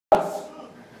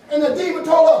And the demon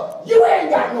told her, you ain't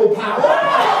got no power.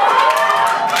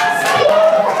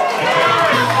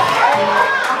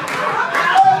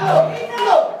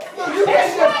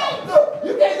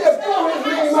 You can't just throw his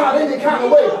name out any kind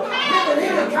of way. Living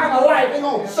any kind of life ain't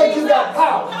gonna say you got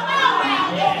power.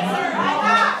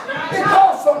 It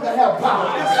costs something to have power.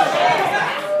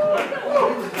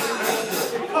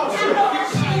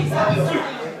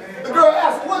 The girl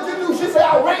asked, what'd you do? She said,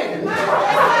 I ran.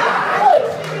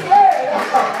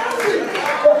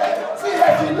 See,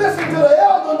 had she listened to the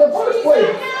elder in the first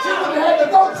place, she wouldn't have had to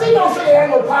go. She don't say had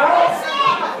no power.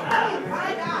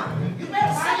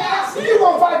 If you're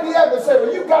going to fight the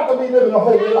adversary, you got to be living a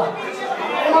holy life.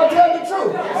 And I'll tell you the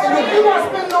truth. And if you're not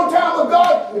spending no time with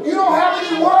God, if you don't have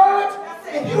any word,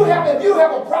 if you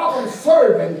have a problem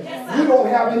serving, you don't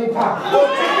have any power.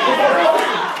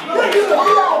 If you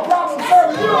have a problem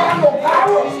serving, you don't have no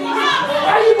power.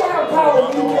 How are you going to have power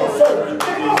when you can't serve?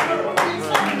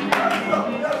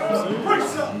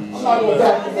 I'm not going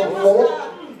back to the floor.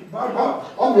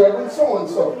 I'm Reverend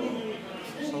so-and-so.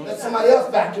 Let somebody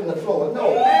else vacuum the floor.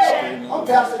 No. I'm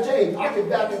Pastor James. I can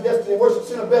vacuum Destiny Worship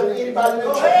Center better than anybody in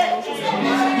the church.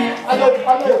 I know the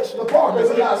Parkers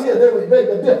are not here. They would beg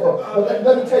to differ. But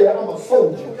let me tell you, I'm a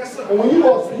soldier. And when you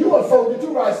are a soldier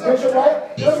too, right, Bishop,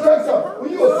 right? Let me tell you something. When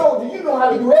you're a soldier, you know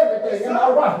how to do everything. Am I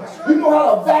right? You know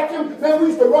how to vacuum. Man, we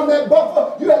used to run that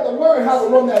buffer. You had to learn how to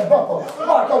run that buffer.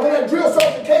 Why? Because when that drill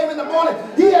sergeant came in the morning,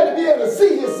 he had to be able to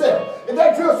see himself. If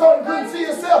that drill sergeant couldn't see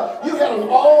himself, you had an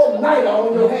all-nighter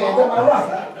on your hands. Am I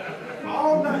right?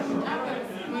 All night.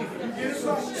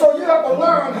 So you have to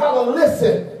learn how to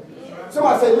listen.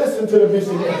 Somebody say, listen to the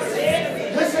vision.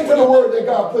 Listen to the word that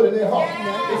God put in their heart.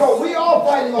 Because we are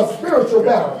fighting a spiritual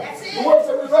battle. The word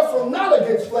says we wrestle not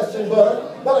against flesh and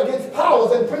blood, but against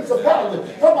powers and principalities.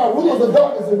 Talking about rulers of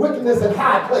darkness and wickedness in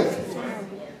high places.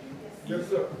 Yes,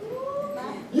 sir.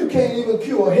 You can't even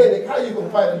cure a headache. How you going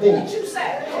to fight a demon? What you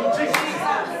say?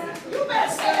 You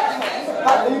better say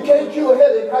that. You can't cure a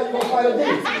headache. How you going to fight a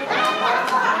demon?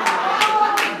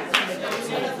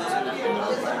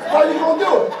 How you going to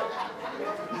do it?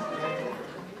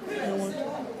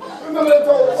 Remember they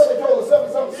told us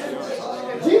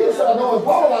 7-something. Jesus I know and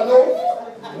Paul I know.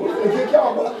 We're going to kick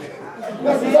y'all, but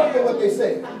that's exactly what they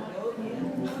say.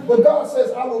 But God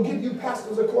says, I will give you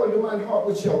pastors according to mine heart,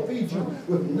 which shall feed you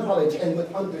with knowledge and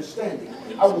with understanding.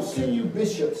 I will send you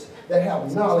bishops that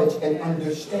have knowledge and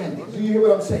understanding. Do you hear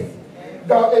what I'm saying?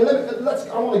 God, and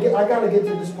I got to get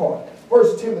to this part.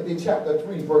 1 Timothy chapter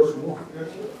 3, verse 1.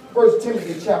 1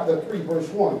 Timothy chapter 3, verse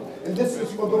 1. And this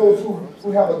is for those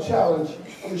who have a challenge.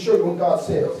 Let me show you what God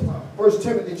says. 1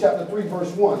 Timothy chapter 3,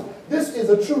 verse 1. This is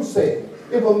a true saying.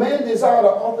 If a man desire the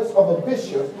office of a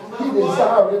bishop, he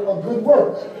desireth a good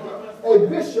work. A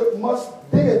bishop must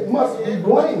be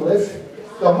blameless,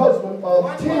 the husband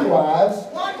of 10 wives.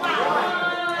 One wife.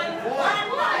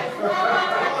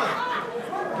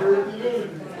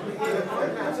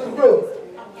 This is good.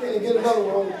 Can you get another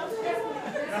one?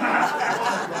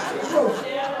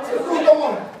 Come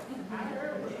on.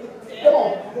 Come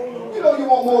on. You know you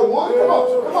want more than one.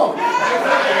 Come on.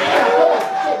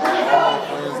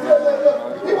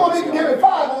 He won't even give me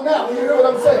 5 on that one. You hear what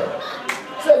I'm saying?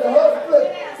 Said the husband,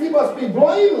 he must be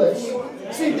blameless.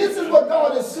 See, this is what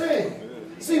God is saying.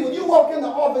 See, when you walk in the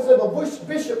office of a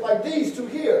bishop like these two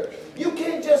here, you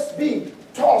can't just be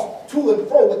tossed to and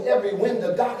fro with every wind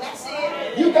of doctrine.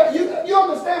 You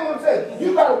understand what I'm saying?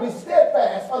 You got to be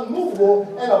steadfast, unmovable,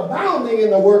 and abounding in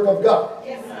the work of God.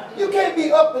 You can't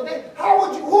be up to date.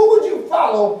 Who would you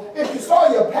follow if you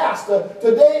saw your pastor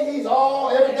today?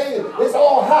 Everything is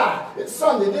all high. It's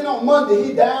Sunday. Then on Monday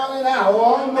he down and out.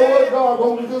 Oh, I don't know what God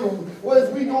gonna do. What's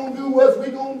we gonna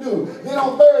do? Then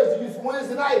on Thursday,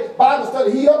 Wednesday night Bible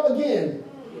study, he up again.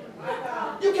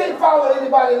 You can't follow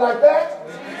anybody like that.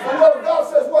 And what God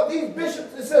says, what these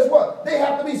bishops, it says what? They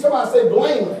have to be, somebody say,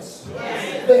 blameless.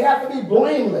 They have to be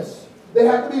blameless. They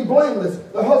have to be blameless.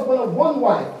 The husband of one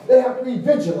wife. They have to be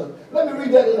vigilant. Let me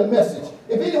read that in the Message.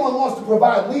 If anyone wants to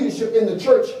provide leadership in the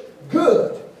church,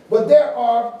 good. But there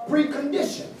are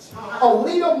preconditions. A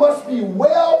leader must be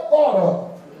well thought of.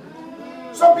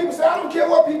 Some people say, I don't care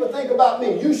what people think about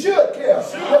me. You should care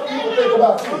what people think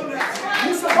about you.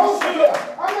 You're supposed to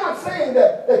care. I'm not saying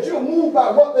that you're moved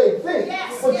by what they think.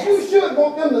 But you should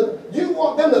want them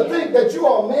to think that you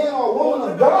are a man or a woman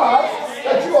of God.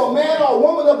 That you are a man or a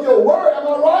woman of your word. Am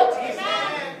I right?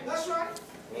 Amen. That's right.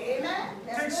 Amen.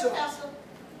 That's good, Pastor.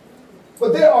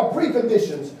 But there are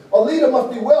preconditions. A leader must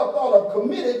be well thought of,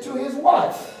 committed to his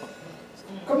wife.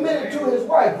 Committed to his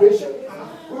wife, Bishop.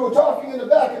 We were talking in the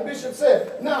back, and Bishop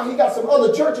said, now he got some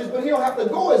other churches, but he don't have to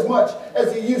go as much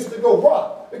as he used to go. Why?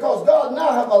 Because God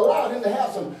now have allowed him him to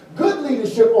have some good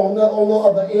leadership on the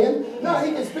other end. Now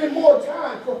he can spend more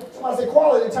time, somebody say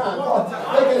quality time.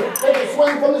 They can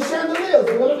swing from the chandeliers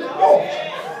a little bit more.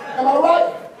 Am I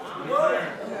right?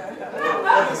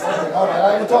 All right,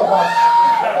 I ain't talking about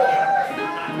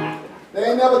it. They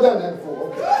ain't never done that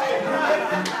before. Okay. I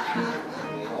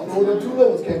don't know where the two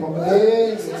little ones came from, but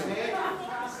they ain't.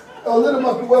 A little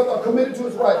must be well committed to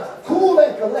his right. Cool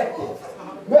and collected.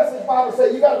 Message Bible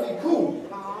says you got to be cool.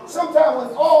 Sometimes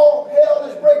when all hell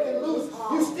is breaking loose,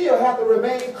 you still have to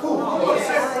remain cool.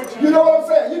 You know what I'm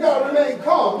saying? You got to remain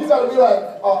calm. You got to be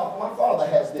like, my Father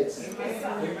has this.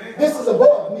 This is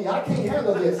above me. I can't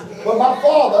handle this. But my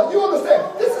Father, you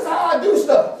understand? This is how I do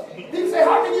stuff. People say,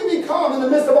 how can you be calm in the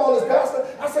midst of all this, Pastor?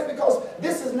 I said, because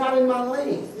this is not in my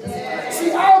lane.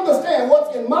 See, I understand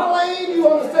what's in my lane, you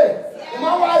understand. And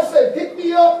my wife said, pick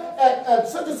me up at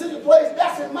such and such a place,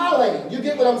 that's in my lane. You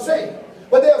get what I'm saying?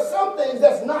 But there are some things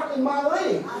that's not in my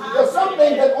lane. There are some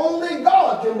things that only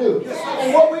God can do.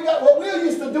 And what we're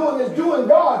used to doing is doing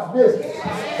God's business.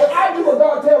 But I do what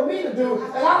God tells me to do,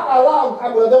 and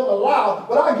don't allow,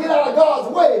 but I get out of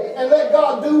God's way and let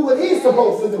God do what He's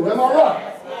supposed to do. Am I right?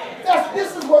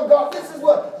 This is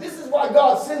why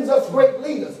God sends us great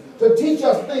leaders to teach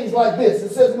us things like this.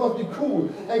 It says we must be cool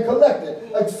and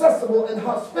collected, accessible and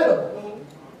hospitable.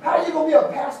 How are you going to be a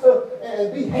pastor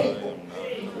and be hateful?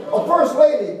 A first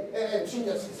lady, and she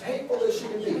just as hateful as she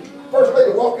can be. First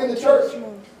lady walk in the church.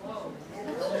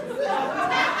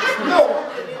 No,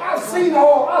 I've seen how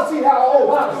old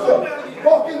I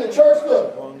walk in the church.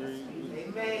 Look,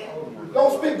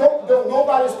 don't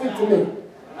nobody speak to me.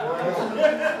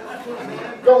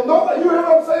 Don't nobody, you hear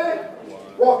what I'm saying?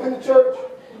 Walk in the church,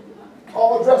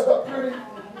 all dressed up pretty,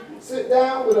 sit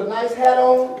down with a nice hat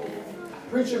on.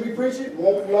 Preacher be preaching,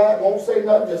 won't laugh, won't say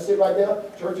nothing, just sit right there.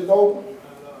 Church is over.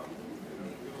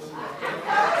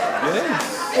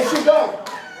 Yes. And she's gone.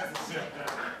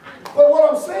 But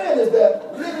what I'm saying is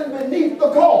that living beneath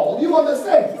the call, you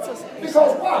understand?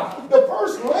 Because why? The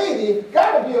first lady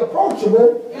got to be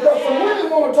approachable because the women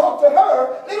want to talk to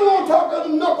her. They don't want to talk to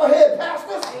the knucklehead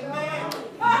pastors.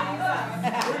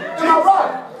 Am I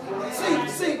right?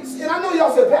 See, and I know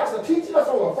y'all said, Pastor, teaching us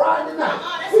on a Friday night.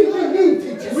 We need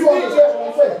teaching. You understand what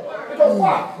I'm saying? Because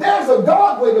why? There's a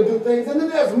God way to do things, and then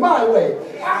there's my way.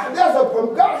 God has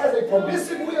a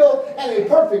permissive will and a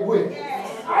perfect will.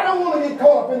 I don't want to get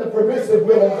caught up in the permissive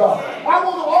will of God. I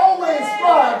want to always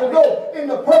strive to go in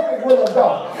the perfect will of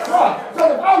God. Right?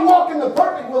 So if I walk in the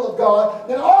perfect will of God,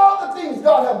 then all the things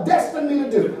God has destined me to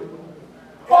do,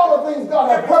 all the things God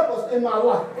has purposed in my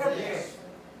life.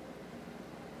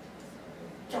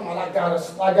 Come on, I gotta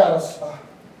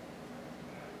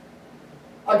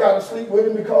sleep with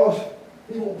him because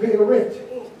he won't pay the rent.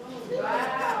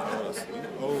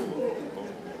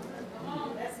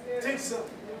 Take some.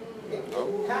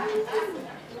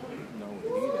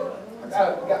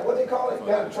 What they call it? You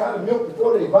gotta try the milk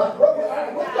before they buy.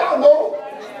 What y'all know?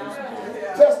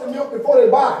 Test the milk before they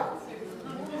buy it.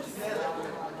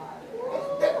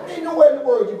 Ain't nowhere in the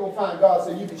world you're gonna find God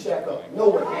say you can shack up.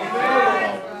 Nowhere. No,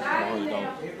 you don't.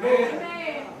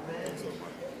 Amen.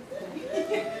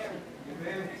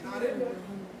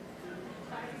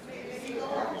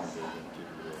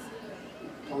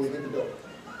 Tony, get the door.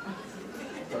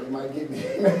 Tony might get me.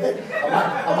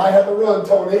 I might have to run,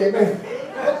 Tony. Amen.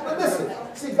 But listen,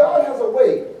 see, God has a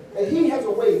way, and He has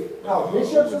a way how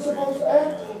bishops are supposed to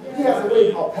act. He has a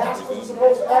way how pastors are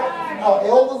supposed to act, how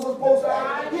elders are supposed to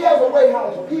act. He has a way how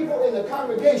the people in the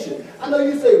congregation. I know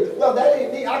you say, well, that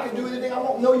ain't me. I can do anything I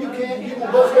want. No, you can't. You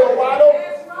can bust hell wide open.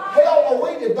 Hell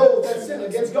awaited those that sin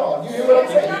against God. You hear what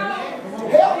I'm saying?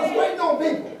 Hell is waiting on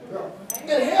people.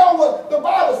 And hell, the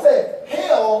Bible said,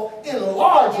 hell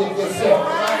enlarging itself.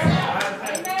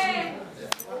 Amen.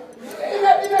 Isn't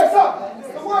that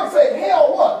something? The word said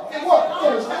hell what? And what?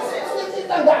 It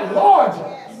done got larger.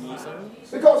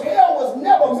 Because hell was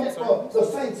never meant for the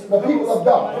saints, the people of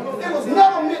God. It was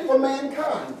never meant for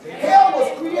mankind. Hell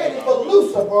was created for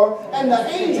Lucifer and the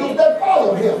angels that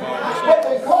followed him. But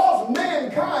because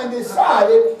mankind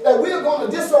decided that we're going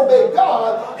to disobey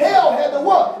God, hell had to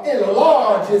what?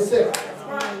 Enlarge itself.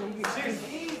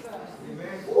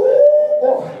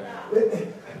 Ooh,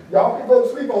 y'all can go to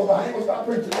sleep on, but I ain't going to stop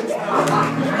preaching.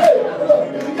 Hey, look,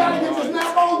 if you got to get your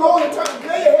snap on, go and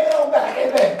lay your head on back.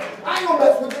 Amen. I ain't going to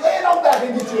mess with you. Lay it on back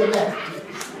and get you a nap.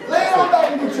 Lay it on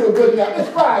back and get you a good nap. It's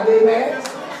Friday, man.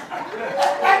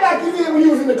 Act like you did when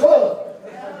you was in the club.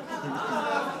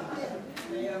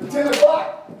 10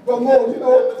 o'clock, but more, you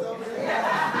know.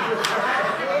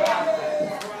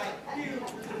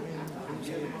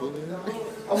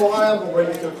 I am going to bring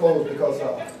it to a close because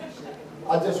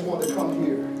I just want to come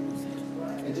here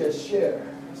and just share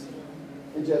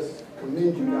and just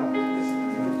commend you guys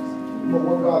for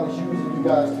what God is using you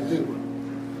guys to do.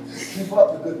 Keep up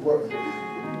the good work.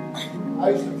 I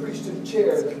used to preach to the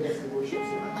chair at the next worship.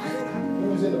 We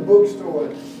was in the bookstore.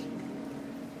 I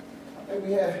think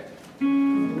we had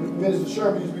Minister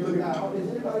Sherman used to be looking at, oh,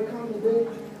 is anybody coming today?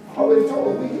 I already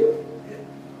told him, we here.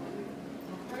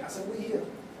 I said, we here.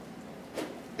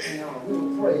 And we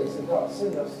would pray and say, God,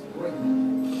 send us great people.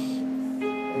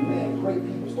 Amen. Great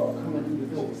people start coming through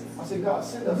the doors. I said, God,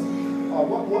 send us.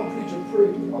 One preacher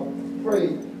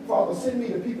prayed, Father, send me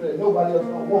the people that nobody else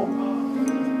don't want.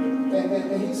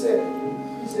 And he said,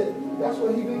 that's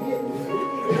what he been getting.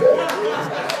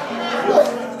 Look,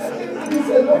 he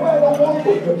said, nobody don't want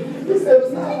you. He said,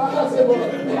 it's not. I said, well,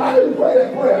 I didn't pray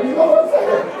that prayer. You know what I'm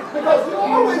saying? Because you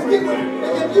always get,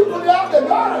 if you put it out there,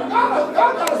 God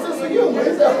got a sense of humor. He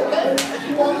said, okay,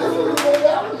 you want this one, you want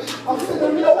that one? I'm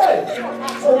sending you away.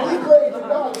 So we prayed to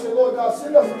God and said, Lord God,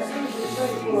 send us some seeds and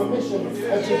saints for a mission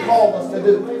that you called us to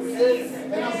do.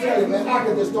 And I'm telling you, man, I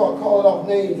could just start calling off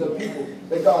names of people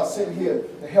that God sent here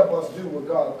to help us do what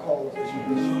God called us to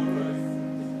mission.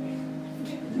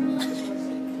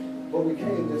 But we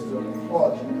came just to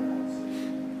applaud you guys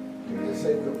and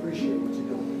say we appreciate what you're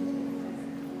doing.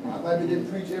 I maybe didn't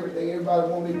preach everything everybody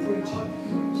wanted me to preach,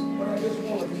 but I just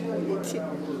want to tell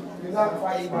you, you're not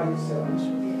fighting by yourself.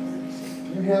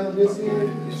 You handle this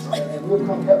end, and we'll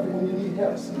come help you when you need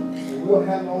help. And we'll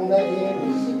handle on that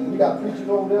end. We got preachers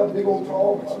over there, big old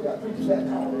tall. We got preachers that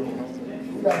tall.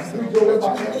 We got preachers over there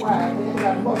about that wide. We ain't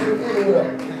got muscle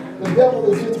anywhere. The devil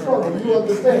is in trouble. You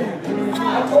understand? I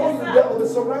told you the devil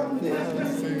is surrounded.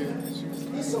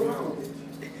 He's surrounded.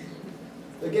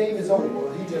 The game is over.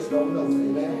 He just don't know.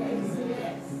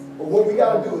 Amen. But what we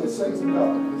got to do is saints of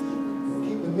God,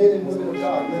 keep the men and women of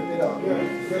God lifted up.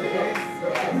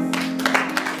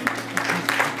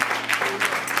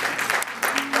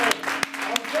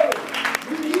 I'm telling you,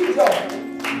 we need y'all.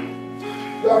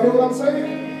 Y'all hear what I'm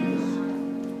saying?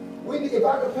 If I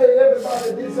could pay everybody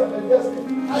that did something in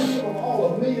Destiny, I'd give them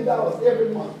all $1 million every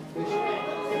month.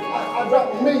 I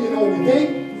dropped $1 million on the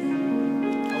gate.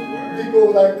 People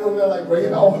over there like, bring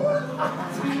it on.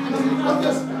 I'm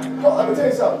just, let me tell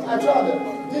you something. I tried to,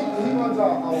 he runs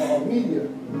our media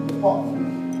department.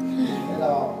 And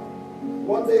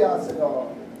one day I said, I'm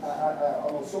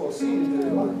going to sow a seed into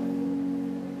their life.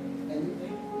 And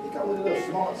he come with a little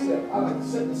smart step. I like to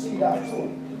send the seed out to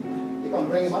him. He going to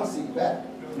bring my seed back.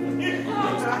 You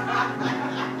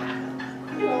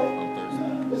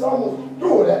know, it's almost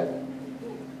through that.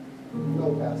 No,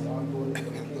 Pastor, I'm doing it for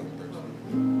the kingdom.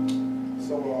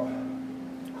 So,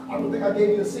 I don't think I gave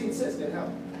you a seed since then, huh?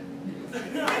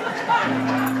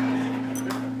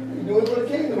 You do it for the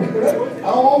kingdom. I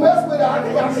don't want to mess with it. I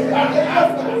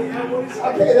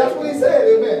can't. That's what he said,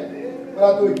 amen. But I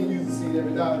know he can use the seed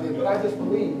every now and then. But I just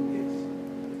believe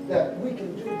that we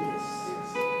can do this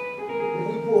if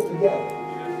we pull together.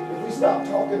 Stop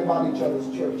talking about each other's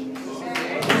churches. You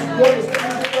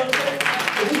understand?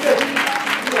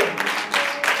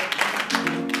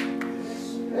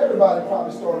 Everybody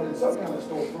probably started in some kind of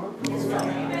storefront.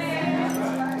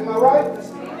 Am I right?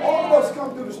 All of us come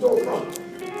through the storefront.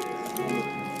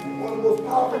 One of the most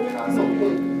powerful men I know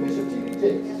came, Bishop T.D.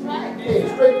 Jakes. Came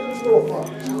straight through the storefront.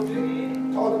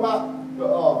 Talking about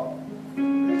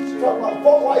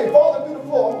why you falling through the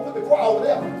floor. I'm going to put the choir over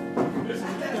there.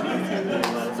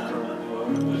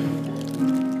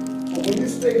 But when you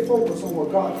stay focused on what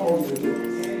God called you to do,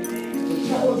 the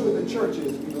challenge with the church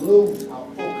is we lose our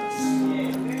focus.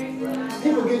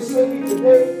 People get saved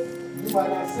today, you might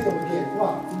not see them again.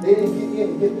 Why? They didn't get in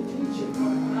and get the teaching.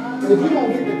 And if you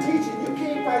don't get the teaching, you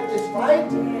can't fight this fight.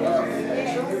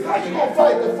 How you going to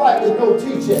fight the fight with no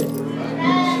teaching?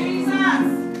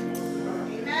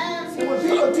 And when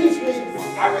people teach me,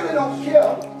 I really don't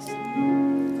care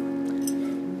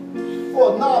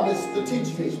for a novice to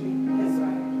teach me.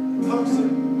 I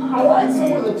like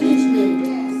someone to teach me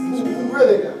who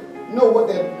really know what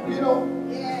they're, you know.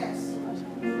 Yes.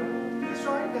 That's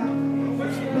right now.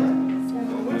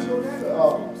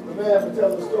 The man was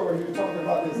telling the story. He was talking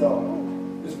about this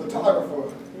photographer.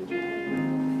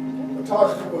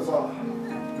 Photographer was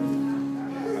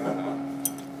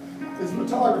this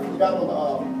photographer got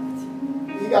on.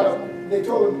 They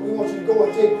told him, we want you to go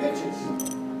and take pictures.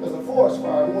 There's a forest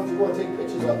fire. We want you to go and take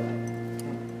pictures of it.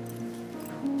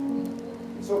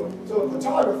 So the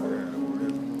photographer,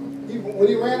 when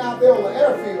he ran out there on the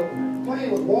airfield, the plane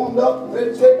was warmed up and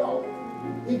ready to take off.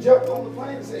 He jumped on the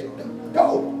plane and said,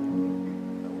 go!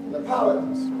 And the pilot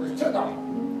took off.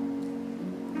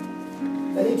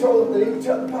 And he told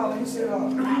the pilot, he said, I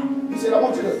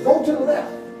want you to go to the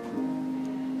left.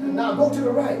 And now go to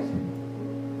the right.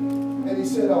 And he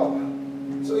said,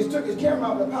 so he took his camera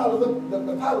out, and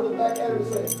the pilot looked back at him and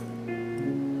said,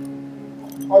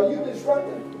 are you the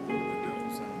instructor?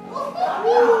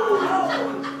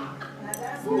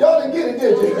 Y'all didn't get it,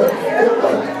 did you? He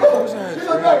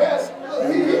looked back at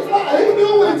he was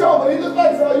doing what he told me. He looked back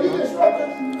and said, are you the instructor?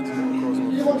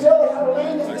 You gonna tell us how to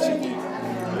land this thing?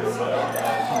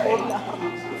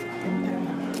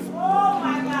 Oh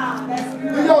my God, that's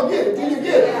good. Do y'all get it? Do you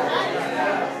get it?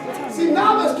 See,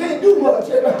 novice can't do much.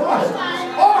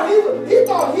 Or he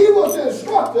thought he was the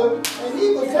instructor and he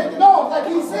was taking off, like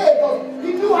he said, because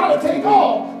he knew how to take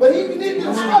off, but he needed the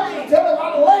instructor to tell him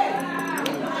how to land.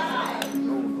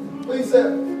 But he said,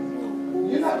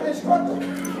 you're not the instructor.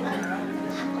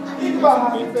 Think about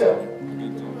how he felt.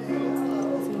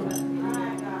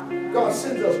 God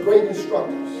sends us great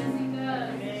instructors.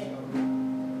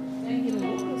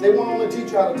 They won't only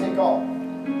teach you how to take off,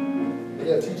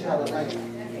 they'll teach you how to land.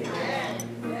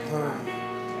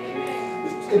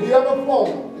 If you've ever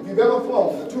flown,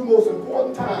 the two most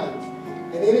important times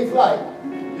in any flight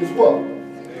is what?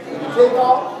 When you take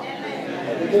off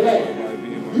and when you land.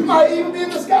 You might even be in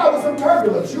the sky with some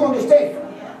turbulence, you understand?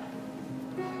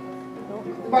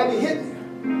 It might be hitting you.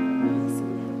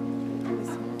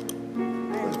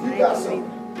 But if you got some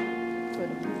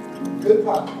good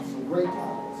pilots, some great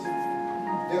pilots,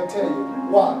 they'll tell you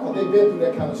why, because they've been through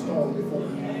that kind of storm before.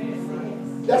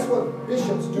 That's what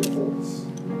bishops do for us.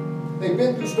 They've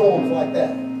been through storms like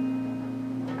that.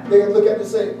 They can look at it and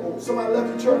say, oh, somebody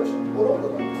left the church. Hold on,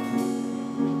 look.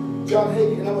 John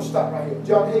Hagee, and I'm going to stop right here.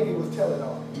 John Hagee was telling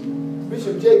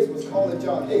Bishop Jakes was calling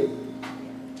John Hagee.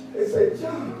 They said,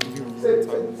 John, said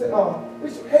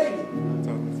Bishop Hagee.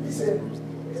 He said,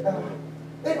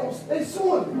 they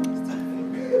suing me.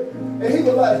 And he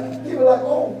was like,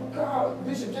 oh God,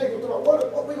 Bishop Jakes was talking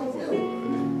about, what we going to do?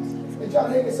 And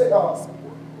John Hagee said,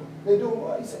 they doing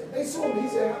what? He said, they sued me. He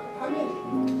said, how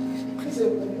many? He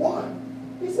said, one.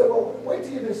 He said, well, wait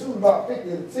till you've been sued about 50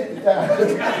 or 60 times.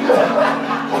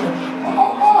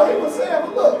 all he was saying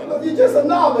was, look, you're just a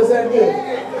novice at this.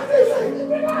 They say,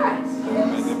 relax.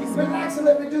 Relax and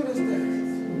let me do this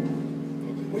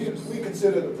thing. We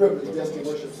consider it a privilege just to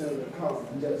worship Senator Conn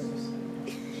and just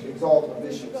exalt the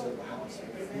bishops of the house.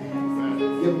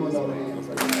 Give them another hand.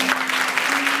 Come on.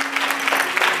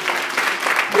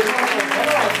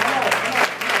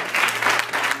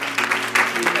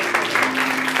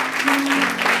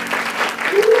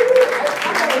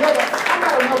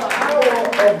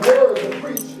 Of words to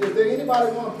preach. Is there anybody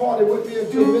want to party with me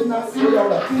until midnight? Where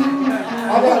y'all at? I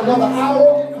got another hour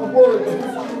of words.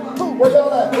 Where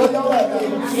y'all at? Don't y'all lie to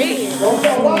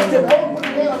don't put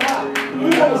your hand out. Who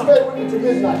want to stay with me till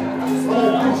midnight? I'm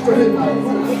going to preach till midnight.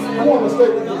 Who want to stay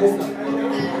with me till midnight?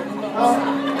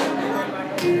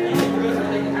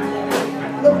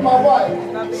 Look at my wife.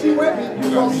 She with me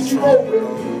because she wrote with me.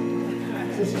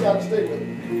 So she got to stay with me.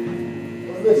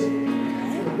 But listen,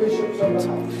 to the bishops of the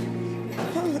house.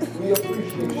 We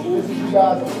appreciate you. This is you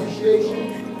guys' appreciation.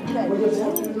 We just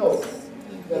want you to know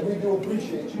that we do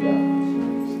appreciate you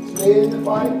guys. Stay in the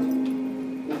fight.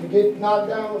 If you get knocked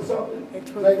down with something,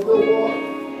 drink a little water,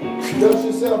 dust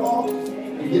yourself off,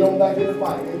 and get on back in the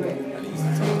fight. Amen.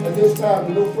 At this time,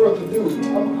 with no further ado,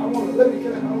 I want to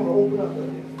open up the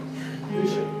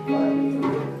bishop.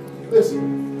 Listen,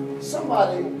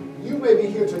 somebody, you may be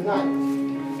here tonight,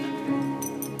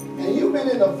 and you've been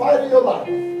in the fight of your life.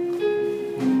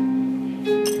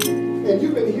 And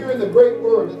you've been hearing the great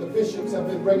word that the bishops have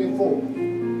been bringing forth.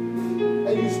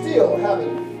 And you still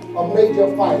having a major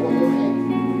fight on your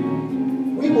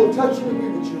hands. We will touch and agree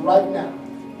with you right now.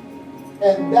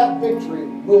 And that victory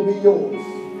will be yours.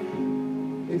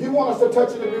 If you want us to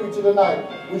touch and agree with you tonight,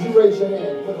 would you raise your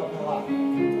hand? Put it up high.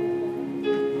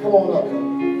 Come on up.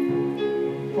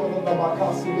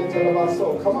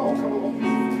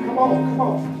 Come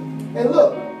on. And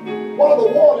look. While the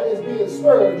water is being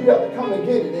stirred, you have to come and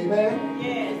get it, amen?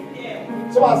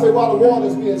 Yes. Somebody say, while the water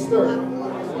is being stirred.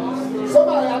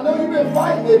 Somebody, I know you've been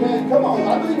fighting, amen. Come on, I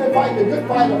know you've been fighting the good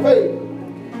fight of faith.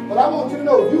 But I want you to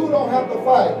know, you don't have to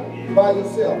fight by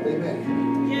yourself, amen.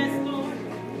 Yes, Lord.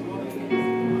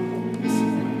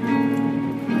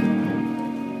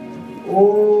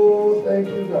 Oh, thank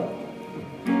you, God.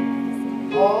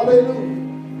 Hallelujah.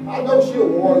 I know she a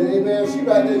warrior, amen. She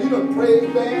back there, you done praise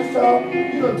dance, child.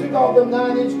 You done took off them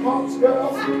 9-inch pumps, girl.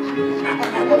 I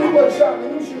know you wasn't shot me,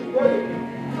 you shoot great.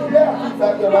 Yeah,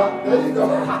 back there, right? There you go.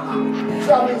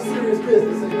 Shot me serious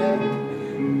business, amen.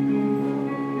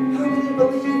 How many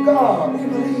believe God? We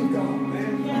believe God.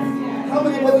 How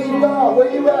many believe God? Where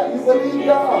you at? You believe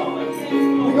God.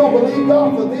 We're going to believe God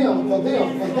for them,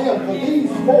 for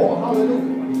these four.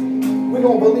 Hallelujah. We're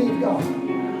going to believe God.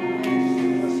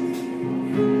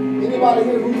 Anybody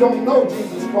here who don't know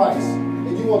Jesus Christ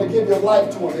and you want to give your life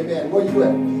to him, amen, where you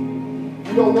at?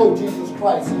 You don't know Jesus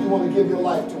Christ and you want to give your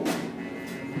life to him.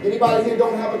 Anybody here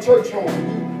don't have a church home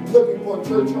and you're looking for a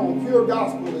church home? Pure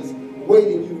Gospel is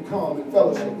waiting you to come and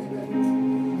fellowship, amen.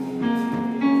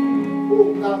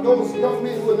 Ooh, now those young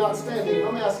men who are not standing,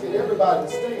 I'm asking everybody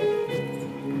to stand.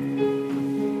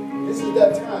 This is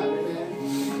that time, amen.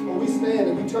 When we stand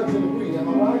and we touch and agree, am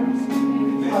I right?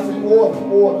 I say order.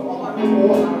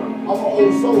 I'm an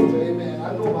old soldier, amen. I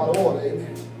know about order,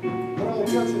 amen. But I'm going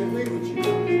to touch and agree with you.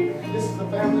 This is a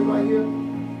family right here.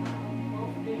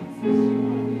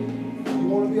 You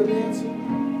want to be a dancer?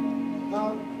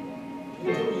 Huh?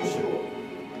 You do? You sure?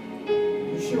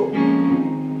 You sure?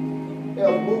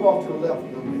 Yeah, move off to the left a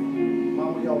little bit.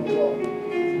 Mama, y'all move off.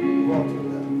 Move off to the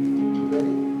left. You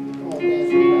ready? Come on,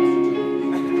 dance with Pastor Jim.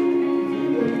 You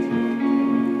ready?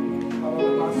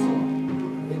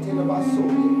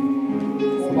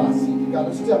 You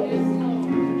gotta step with me.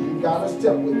 You gotta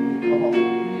step with me. Come on.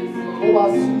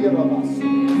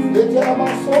 Give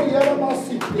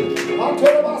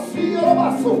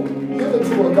it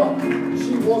to her, God.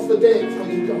 She wants to dance when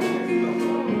you come.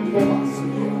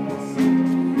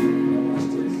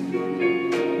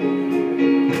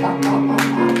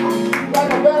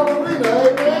 Like a ballerina,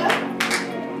 amen?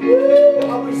 Woo! I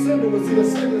wish Cindy was here.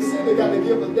 Cindy got to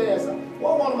give a dance.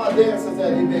 Well, one of my dancers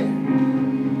at, amen?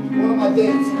 One of my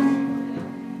dancers.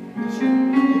 You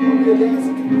want to be a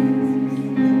dancer?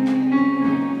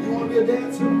 You want to be a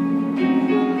dancer?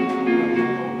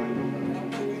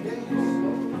 Can you dance?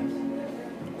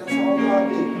 That's all God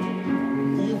did.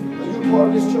 Are you part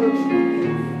of this church?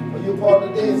 Are you part of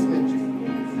the dance ministry?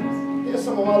 Here's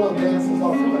some of my little dancers.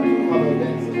 I'll come back to my little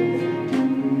dancers.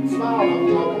 Smile on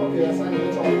me, I'll come up here. I ain't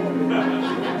let y'all come up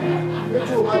here. Here's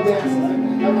two of my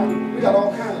dancers. We got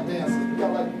all kinds of dancers. We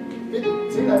got like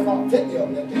 50, see like about 50 of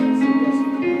them that dance.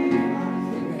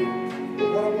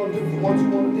 What I'm going to do, once you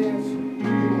want to dance,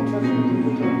 you're going to touch them.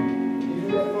 You do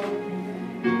that for them.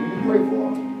 You pray for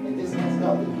them. And just ask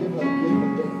God to give them a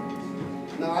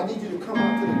dance. Now, I need you to come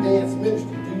out to the dance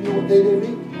ministry. Do you know what day they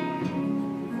meet?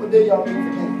 What day y'all meet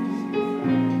for dance?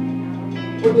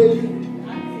 What day you?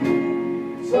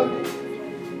 Sunday?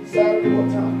 Saturday, what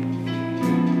time?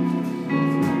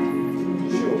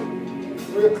 You sure?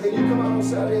 Can you come out on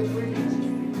Saturday at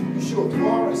 3? You sure?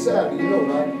 Tomorrow is Saturday, you know,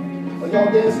 right? Are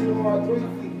y'all dancing tomorrow at 3?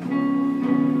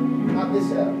 Not this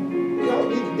Saturday. Y'all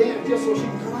need to dance just so she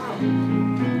can come out.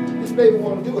 This baby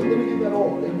want to do it. Let me get that on.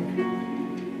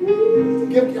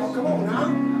 Give y'all, come on now.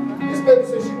 This baby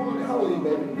says she wanted, how old are you,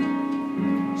 baby?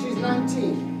 She's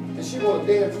 19, and she want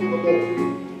to dance with the Lord.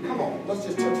 Come on, let's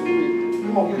just touch her feet.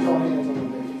 Come on, put your hands on her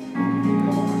baby.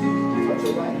 Come on, touch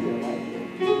her right here, right here.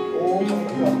 Oh my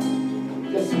God.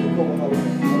 Just speak over her.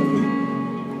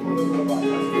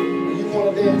 And you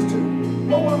want to dance too?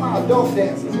 What one of my adult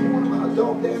dancers? One of my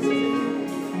adult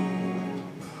dancers?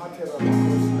 I'll tell her about this.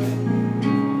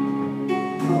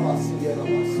 How about see it on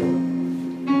my soul?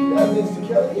 That Mr.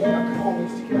 Kelly? Yeah, come on,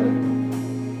 Mr. Kelly.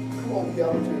 Come on, y'all.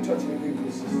 I want you to touch and agree with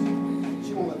this sister.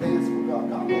 She want to dance for God.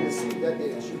 God want to see that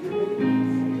dance. You hear me?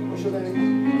 What's your name?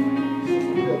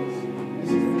 Sister Phyllis.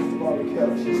 This is Mr. Barbara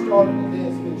Kelly. She started the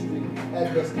dance ministry at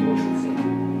Best Devotion Center.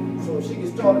 So if she can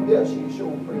start it there, she can show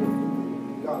and pray.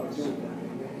 God will do it.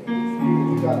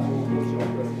 You got to what's your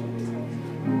question?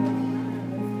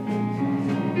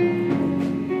 You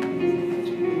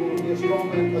want to be a strong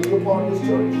man? Are you a part of this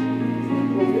church?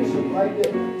 You're a bishop right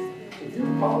there. If you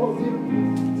follow him,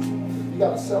 you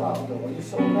got to sell out though. Are you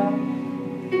sold out?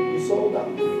 You sold out?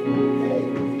 Hey,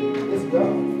 it's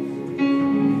done. You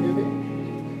hear me?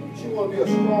 She want to be a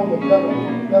stronger, better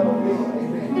woman.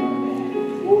 Amen.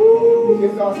 Woo!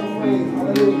 Give God some praise.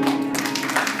 Hallelujah.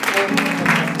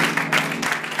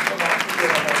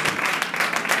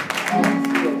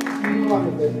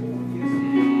 Baby.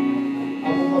 I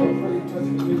want her to pray, touch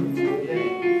and agree with you today.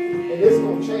 And it's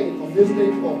going to change from this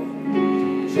day forward.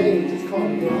 Change is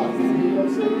coming in your life. You know what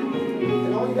I'm saying?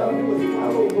 And all you got to do is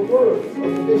follow the words of the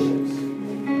bishops.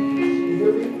 You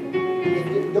hear me?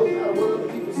 It don't matter what other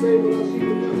people say, what other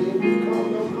people do. If you come,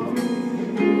 don't come. You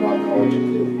do what God called you to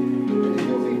do. And if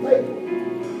you'll be faithful,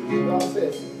 God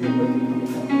says, you're faithful to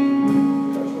come.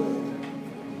 Touch her.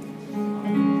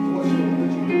 What's your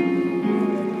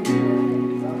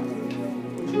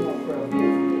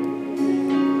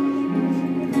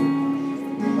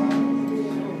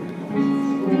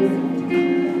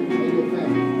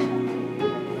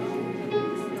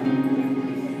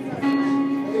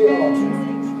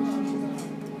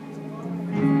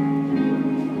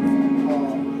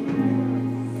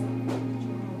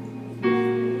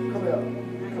Come here.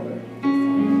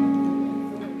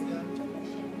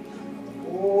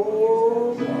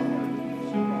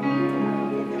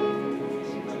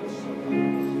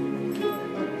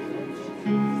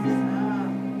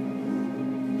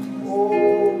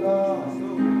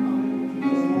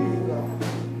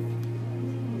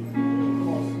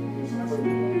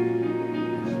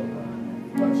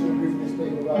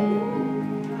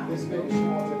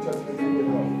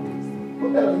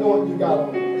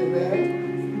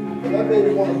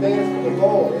 baby want to dance for the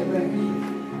Lord. Amen.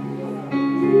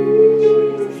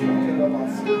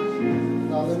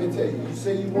 Now let me tell you, you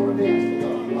say you want to dance for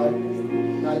God, right?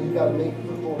 Now you got to make it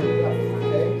before it happens,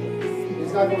 okay?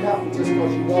 It's not going to happen just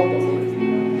because you walk up here.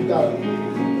 You got to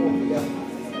work together.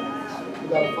 You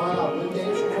got to find out what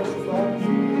dance you want to play.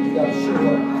 You got to show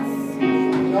up.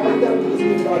 And all you got to do is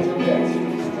give God your best.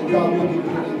 And God will give you the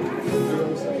answer. You know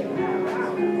what I'm saying?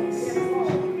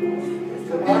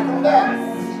 So when I come back,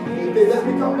 they let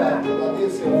me come back, because I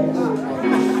did say a few words about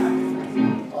this.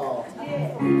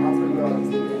 I'm pretty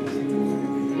honest with you.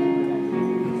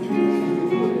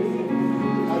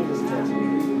 I'm just touching you.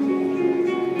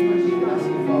 I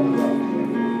see Father God.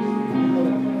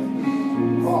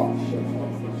 Oh, shit.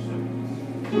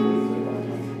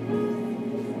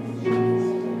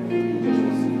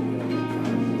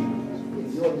 In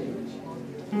your name,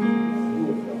 do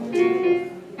it, God.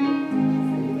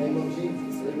 In the name of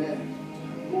Jesus, amen.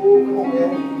 Ooh, come on,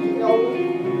 man. You know it.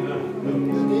 The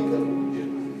deacon.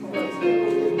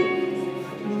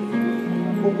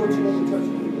 What you want to touch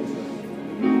me with?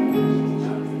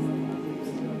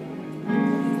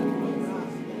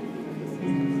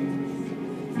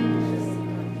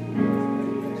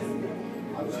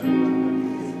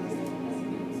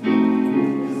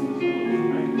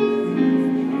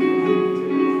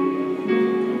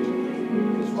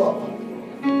 It's rough.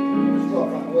 It's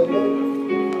rough. Well, look.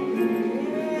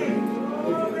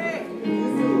 If you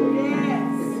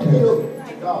feel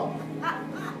it, God.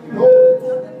 You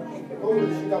know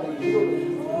that you got to yield it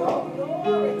to God.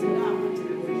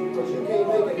 Because you can't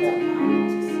make it happen.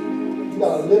 You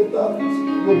got to lift up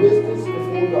your business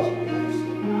before God.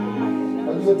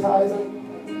 Are you a tither?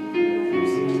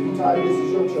 You tithe, this is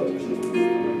your church.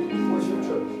 What's your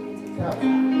church?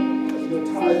 Tabernacle. You're a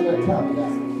tither at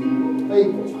Tabernacle.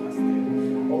 Faithful.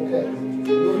 Okay.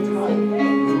 You're a tither.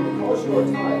 Because you're a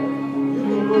tither, you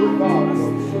can go to God for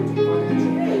certain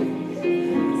financial favors.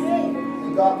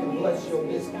 God can bless your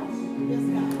business. You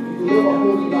live a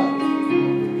holy life.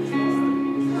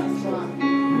 That's right.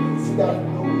 You got to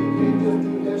know you can't just do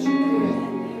the best you can.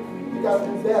 You got to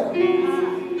do better.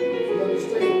 You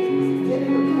understand? Get in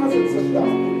the presence of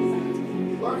God.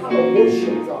 Learn how to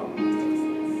worship God.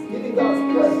 Get in God's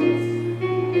presence.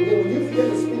 And then when you begin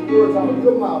to speak words out of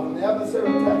your mouth, and the adversary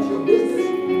attacks your business,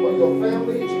 or your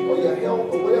family, or your health,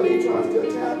 or whatever he tries to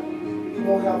attack, you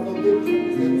won't have no victory.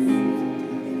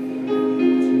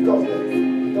 Because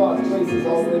God's grace is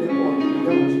already on you.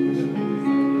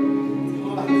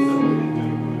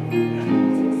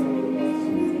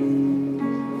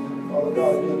 Father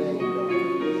God, in your name, God.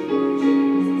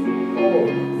 Oh,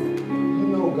 you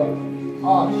know God.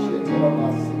 Shit,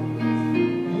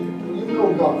 you know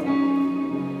God.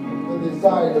 The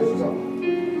desire is God.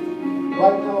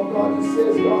 Right now, God, it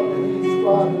says, God, that He is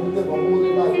striving to live a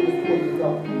holy life before you,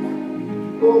 God.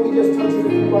 Lord, we just touch it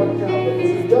right now, that as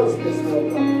He does this, Lord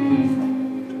God,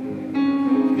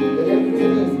 that every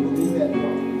need will be met,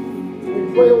 God. We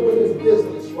pray over His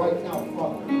business right now,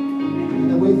 Father.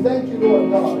 And we thank you, Lord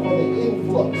God, for the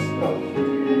influx, God.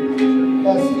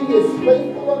 As He is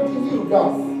faithful unto you,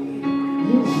 God,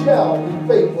 you shall be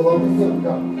faithful unto Him,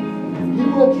 God. You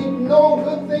will keep no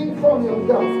good thing from Him,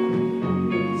 God.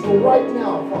 So right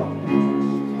now, Father,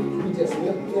 we just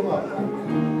lift Him up right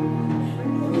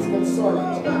now. His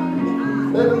concerns, God.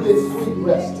 Let him get sweet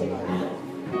rest tonight, God.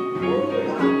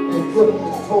 And put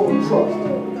his total trust in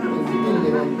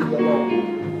Thee and Thee alone.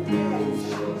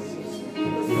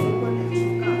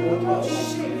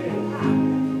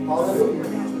 Hallelujah.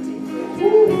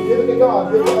 Give it to God.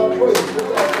 Give God praise.